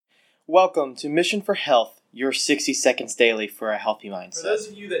Welcome to Mission for Health, your 60 seconds daily for a healthy mindset. For those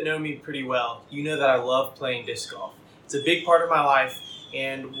of you that know me pretty well, you know that I love playing disc golf. It's a big part of my life,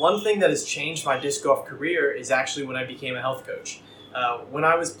 and one thing that has changed my disc golf career is actually when I became a health coach. When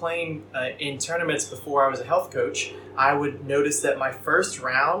I was playing in tournaments before I was a health coach, I would notice that my first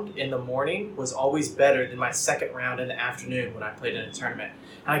round in the morning was always better than my second round in the afternoon when I played in a tournament.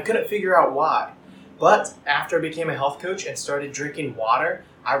 And I couldn't figure out why. But after I became a health coach and started drinking water,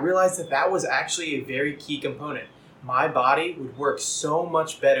 I realized that that was actually a very key component. My body would work so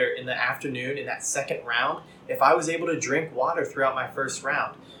much better in the afternoon in that second round if I was able to drink water throughout my first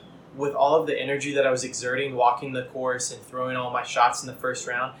round. With all of the energy that I was exerting, walking the course and throwing all my shots in the first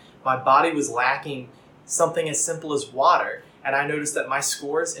round, my body was lacking something as simple as water. And I noticed that my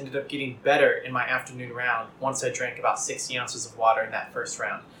scores ended up getting better in my afternoon round once I drank about 60 ounces of water in that first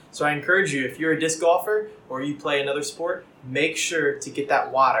round. So I encourage you, if you're a disc golfer or you play another sport, make sure to get that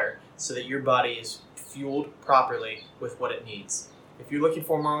water so that your body is fueled properly with what it needs. If you're looking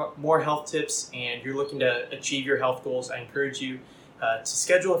for more health tips and you're looking to achieve your health goals, I encourage you to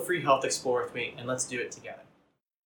schedule a free Health Explorer with me, and let's do it together.